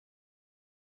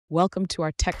Welcome to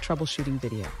our tech troubleshooting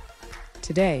video.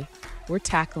 Today, we're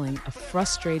tackling a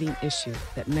frustrating issue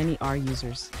that many R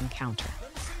users encounter.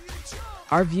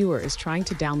 Our viewer is trying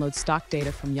to download stock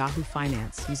data from Yahoo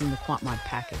Finance using the Quantmod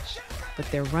package, but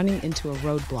they're running into a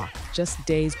roadblock just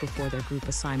days before their group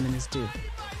assignment is due.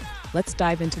 Let's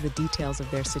dive into the details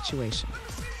of their situation.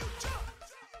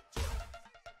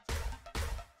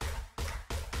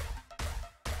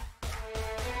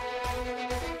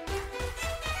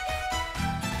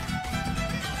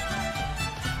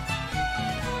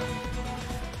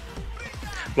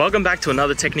 Welcome back to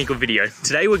another technical video.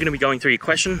 Today we're going to be going through your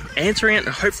question, answering it,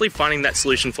 and hopefully finding that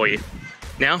solution for you.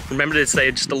 Now, remember to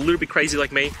stay just a little bit crazy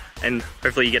like me, and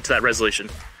hopefully you get to that resolution.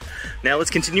 Now let's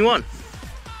continue on.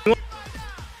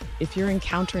 If you're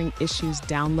encountering issues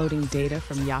downloading data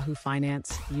from Yahoo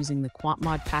Finance using the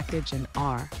Quantmod package and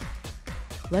R,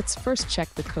 let's first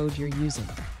check the code you're using.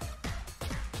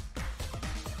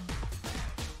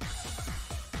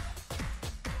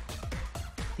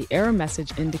 The error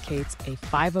message indicates a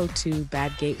 502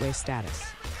 bad gateway status.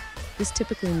 This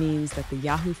typically means that the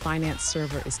Yahoo Finance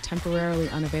server is temporarily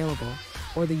unavailable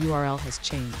or the URL has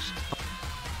changed.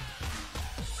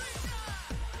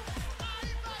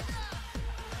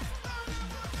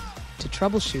 To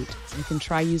troubleshoot, you can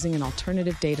try using an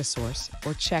alternative data source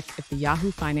or check if the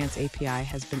Yahoo Finance API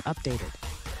has been updated.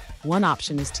 One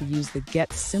option is to use the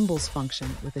get symbols function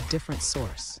with a different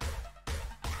source.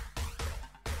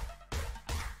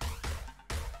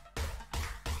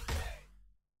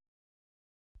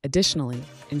 Additionally,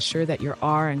 ensure that your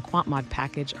R and Quantmod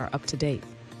package are up to date.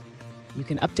 You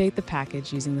can update the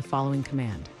package using the following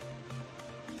command.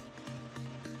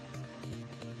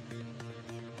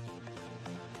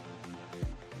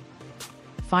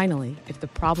 Finally, if the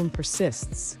problem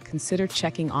persists, consider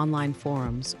checking online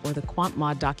forums or the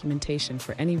Quantmod documentation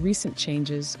for any recent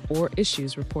changes or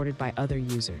issues reported by other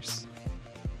users.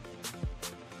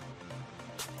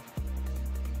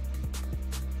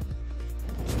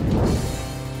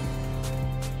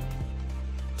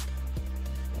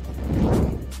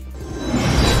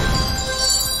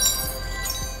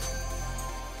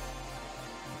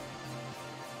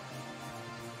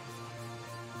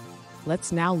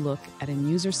 Let's now look at a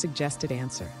user-suggested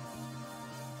answer.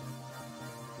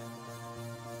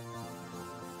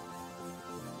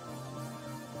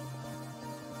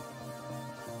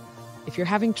 If you're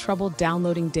having trouble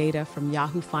downloading data from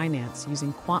Yahoo Finance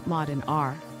using Quantmod and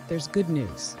R, there's good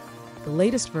news. The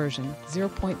latest version,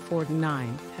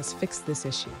 0.49, has fixed this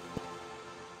issue.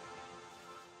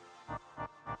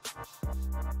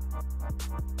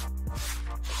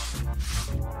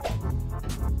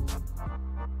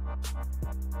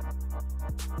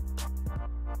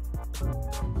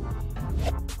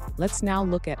 Let's now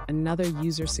look at another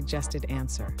user-suggested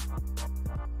answer.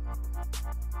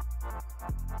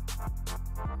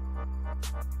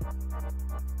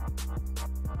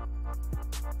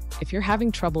 If you're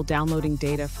having trouble downloading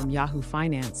data from Yahoo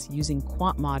Finance using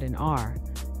Quantmod and R,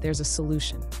 there's a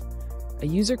solution. A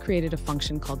user created a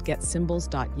function called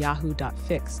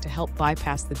getSymbols.yahoo.fix to help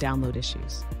bypass the download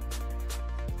issues.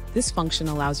 This function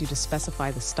allows you to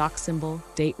specify the stock symbol,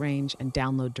 date range, and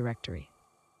download directory.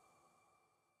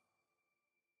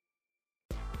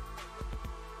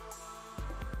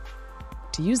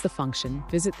 To use the function,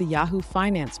 visit the Yahoo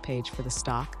Finance page for the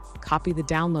stock, copy the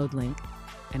download link,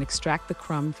 and extract the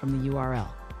crumb from the URL.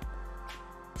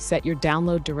 Set your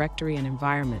download directory and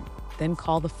environment, then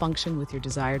call the function with your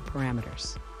desired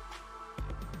parameters.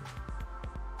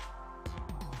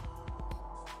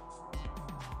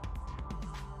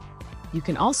 You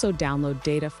can also download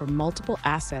data for multiple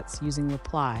assets using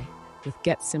reply with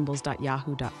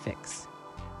getSymbols.yahoo.fix.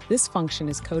 This function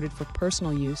is coded for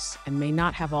personal use and may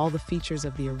not have all the features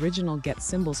of the original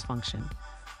getSymbols function,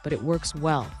 but it works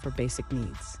well for basic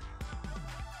needs.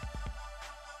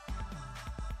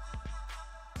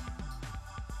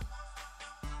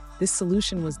 This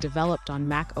solution was developed on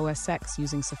Mac OS X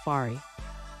using Safari,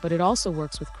 but it also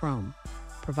works with Chrome,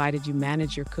 provided you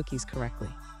manage your cookies correctly.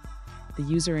 The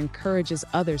user encourages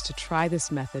others to try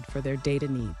this method for their data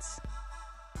needs.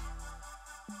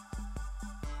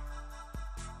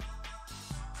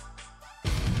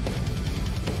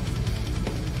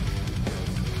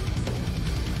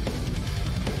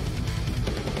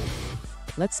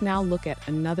 Let's now look at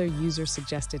another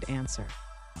user-suggested answer.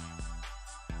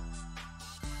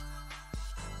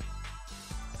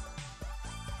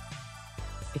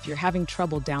 If you're having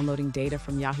trouble downloading data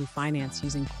from Yahoo Finance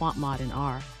using Quantmod and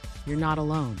R, you're not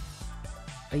alone.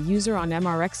 A user on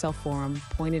MRXL forum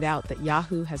pointed out that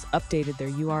Yahoo has updated their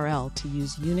URL to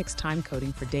use Unix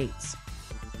timecoding for dates.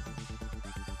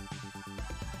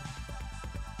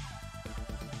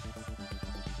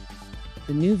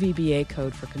 The new VBA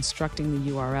code for constructing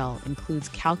the URL includes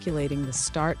calculating the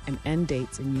start and end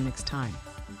dates in Unix time.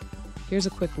 Here's a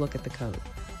quick look at the code.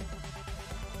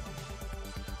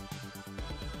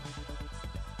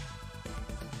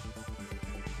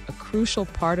 A crucial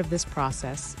part of this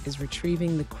process is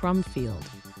retrieving the CRUM field,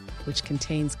 which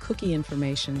contains cookie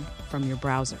information from your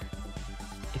browser.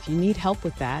 If you need help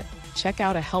with that, check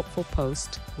out a helpful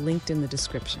post linked in the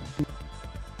description.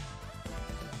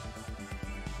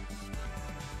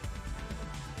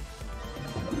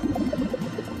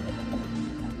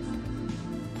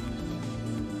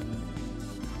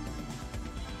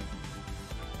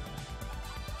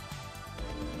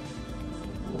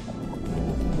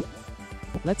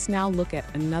 Let's now look at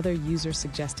another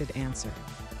user-suggested answer.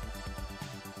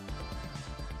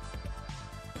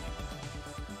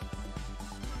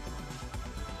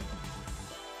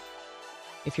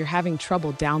 If you're having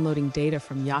trouble downloading data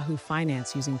from Yahoo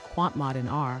Finance using Quantmod in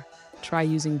R, try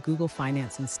using Google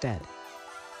Finance instead.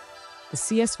 The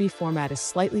CSV format is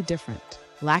slightly different,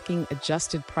 lacking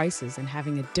adjusted prices and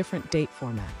having a different date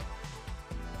format.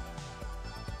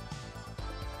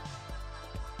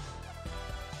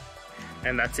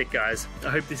 And that's it, guys. I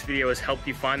hope this video has helped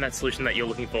you find that solution that you're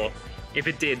looking for. If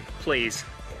it did, please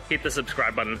hit the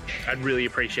subscribe button. I'd really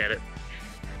appreciate it.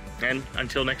 And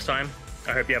until next time,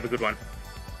 I hope you have a good one.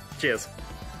 Cheers.